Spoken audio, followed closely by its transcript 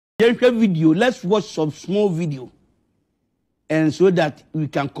video. Let's watch some small video, and so that we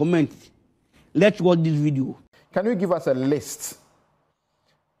can comment. Let's watch this video. Can you give us a list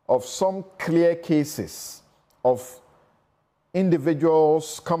of some clear cases of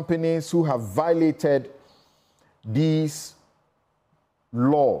individuals, companies who have violated these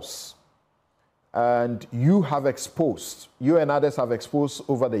laws and you have exposed, you and others have exposed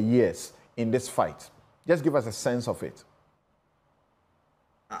over the years in this fight? Just give us a sense of it.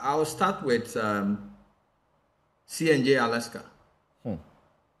 I'll start with C&J Alaska,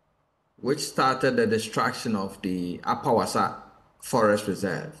 which started the destruction of the Upper Wassa Forest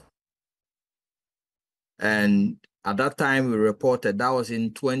Reserve. And at that time, we reported, that was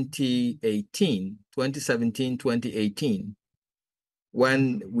in 2017, 2018,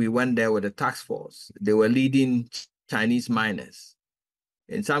 when we went there with the task force. They were leading Chinese miners.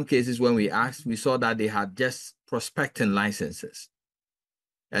 In some cases, when we asked, we saw that they had just prospecting licenses,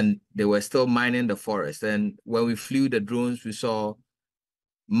 and they were still mining the forest. And when we flew the drones, we saw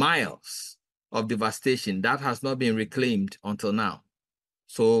miles of devastation that has not been reclaimed until now.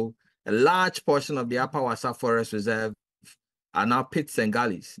 So a large portion of the Upper Wassa Forest Reserve are now pits and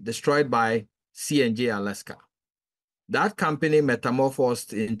gullies destroyed by C&J Alaska. That company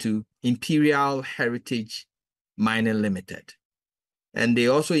metamorphosed into Imperial Heritage Mining Limited. And they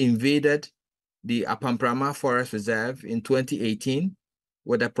also invaded the Apamprama Forest Reserve in 2018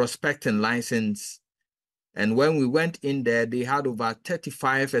 with a prospecting license. And when we went in there, they had over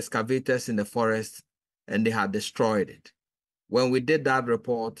 35 excavators in the forest, and they had destroyed it. When we did that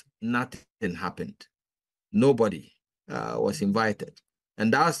report, nothing happened. Nobody was invited.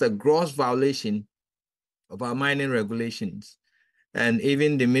 And that's a gross violation of our mining regulations. And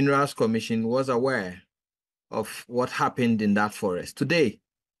even the Minerals Commission was aware of what happened in that forest. Today,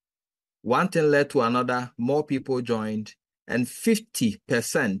 one thing led to another, more people joined, and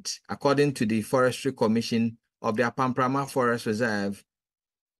 50%, according to the Forestry Commission of the Apamprama Forest Reserve,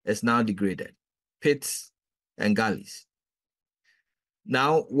 is now degraded, pits and gullies.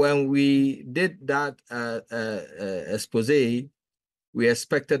 Now, when we did that expose, we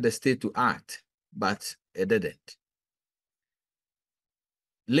expected the state to act, but it didn't.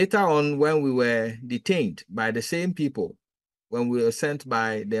 Later on, when we were detained by the same people, when we were sent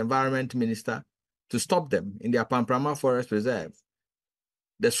by the environment minister to stop them in the Apamprama Forest Reserve,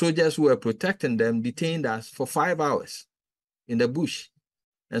 the soldiers who were protecting them detained us for 5 hours in the bush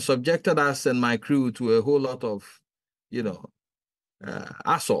and subjected us and my crew to a whole lot of,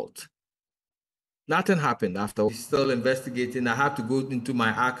 assault. Nothing happened after. We're still investigating. I had to go into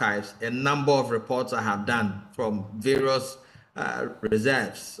my archives, a number of reports I have done from various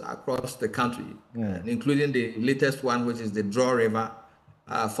reserves across the country, including the latest one, which is the Draw River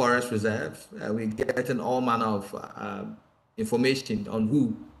Forest Reserve. We're getting all manner of information on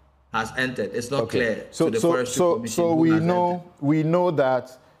who has entered. It's not clear to the Forestry Commission. So we know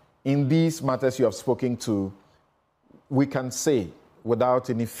that in these matters you have spoken to, we can say without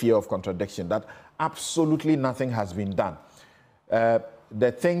any fear of contradiction that absolutely nothing has been done.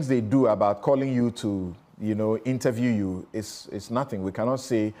 The things they do about calling you to, interview you is nothing. We cannot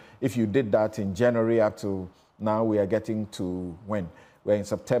say if you did that in January up to now, we are getting to when? We're in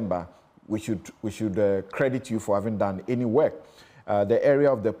September. We should credit you for having done any work. The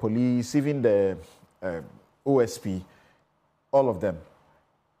area of the police, even the OSP, all of them,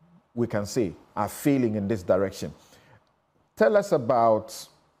 we can say, are failing in this direction. Tell us about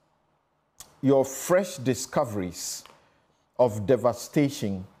your fresh discoveries of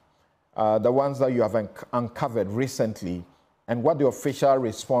devastation, the ones that you have uncovered recently, and what the official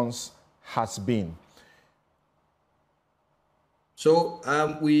response has been. So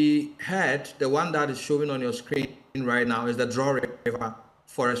we had the one that is showing on your screen right now is the Draw River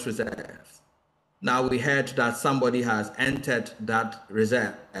Forest Reserve. Now we heard that somebody has entered that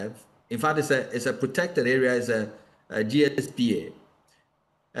reserve. In fact, it's a protected area, it's a GSPA.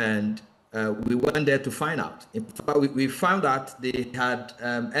 And we went there to find out. In fact, we found out they had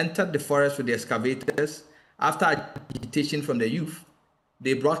entered the forest with the excavators. After agitation from the youth,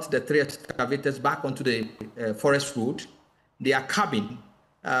 they brought the 3 excavators back onto the forest road. Their cabin,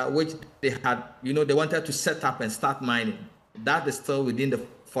 which they had, they wanted to set up and start mining. That is still within the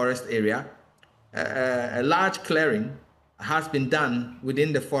forest area. A large clearing has been done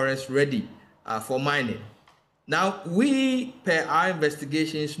within the forest ready for mining. Now, we, per our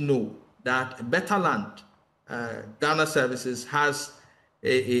investigations, know that Better Land, Ghana Services, has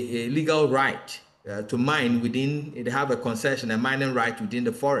a legal right to mine within, they have a concession, a mining right within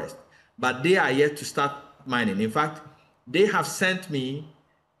the forest, but they are yet to start mining. In fact, they have sent me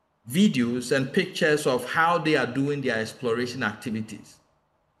videos and pictures of how they are doing their exploration activities.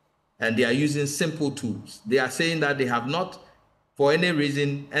 and they are using simple tools. They are saying that they have not, for any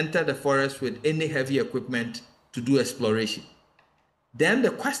reason, entered the forest with any heavy equipment to do exploration. Then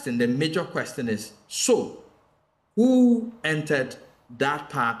the major question is, so who entered that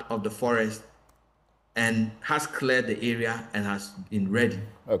part of the forest and has cleared the area and has been ready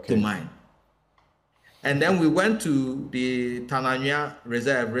to mine? And then we went to the Tananya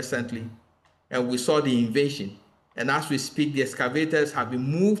Reserve recently, and we saw the invasion. And as we speak, the excavators have been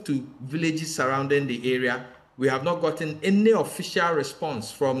moved to villages surrounding the area. We have not gotten any official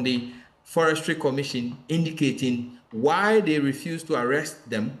response from the Forestry Commission indicating why they refuse to arrest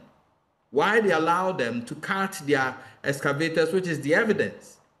them, why they allow them to cart their excavators, which is the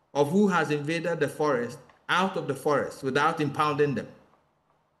evidence of who has invaded the forest, out of the forest without impounding them.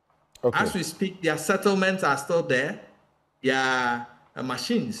 As we speak, their settlements are still there. Their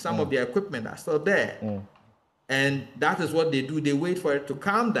machines, some of their equipment are still there. And that is what they do. They wait for it to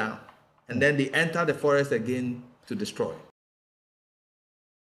calm down, and then they enter the forest again to destroy.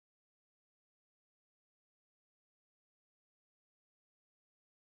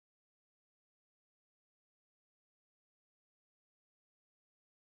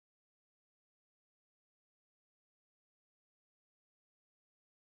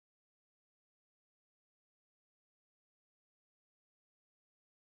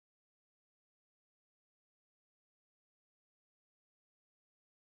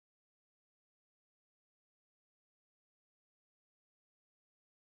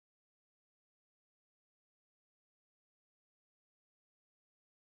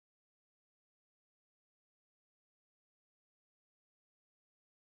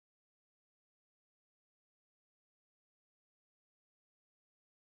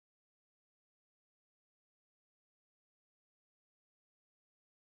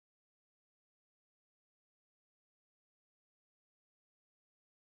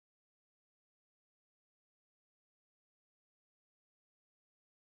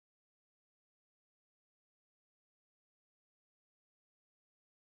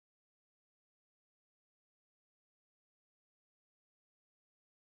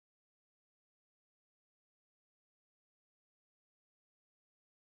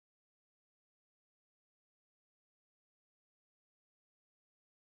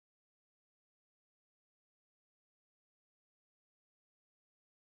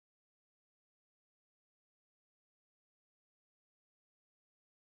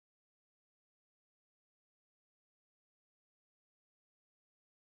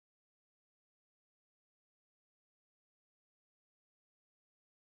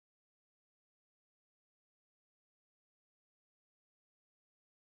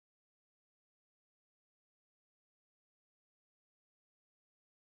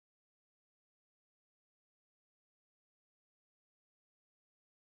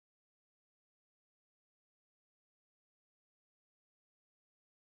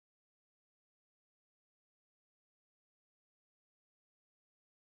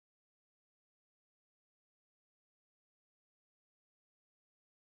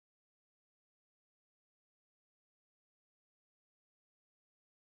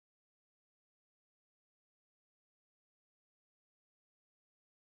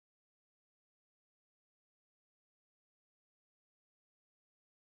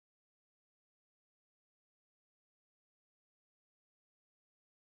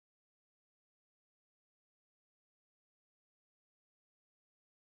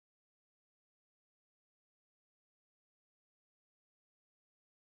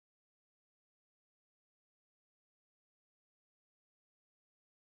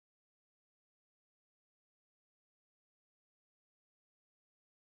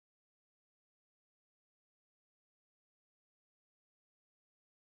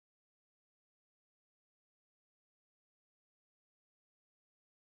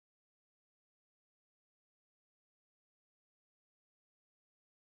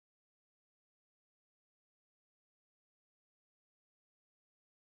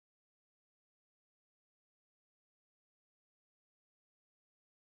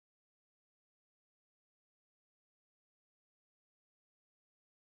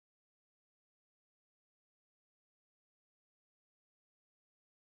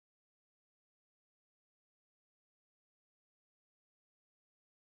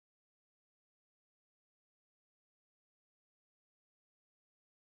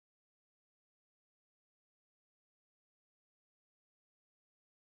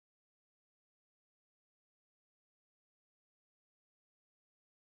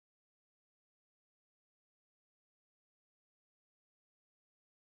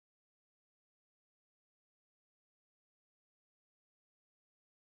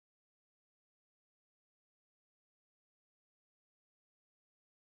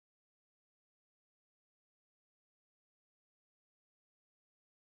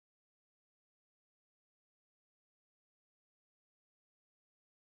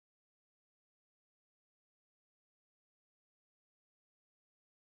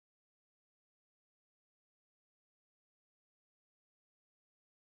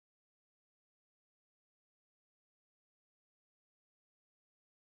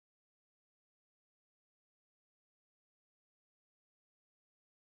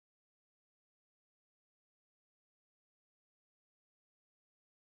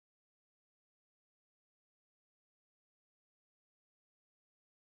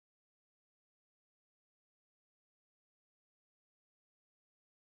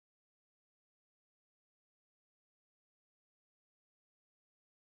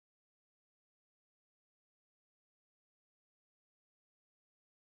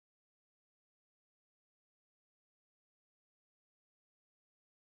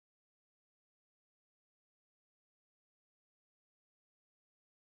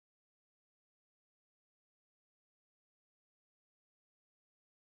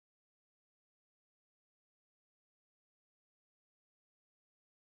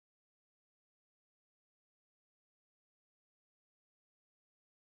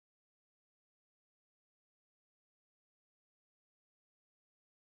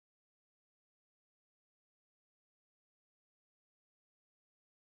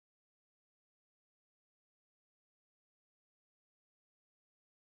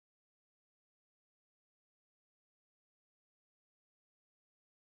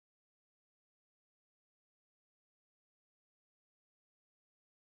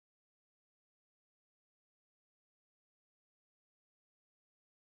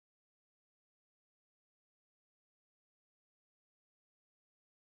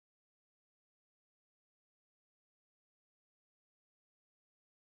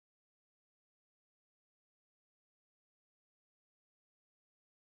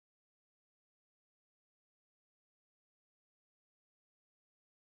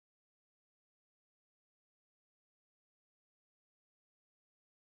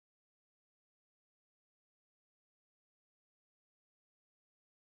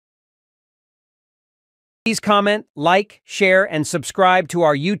 Please comment, like, share, and subscribe to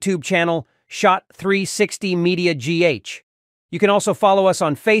our YouTube channel, Shot 360 Media GH. You can also follow us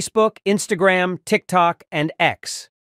on Facebook, Instagram, TikTok, and X.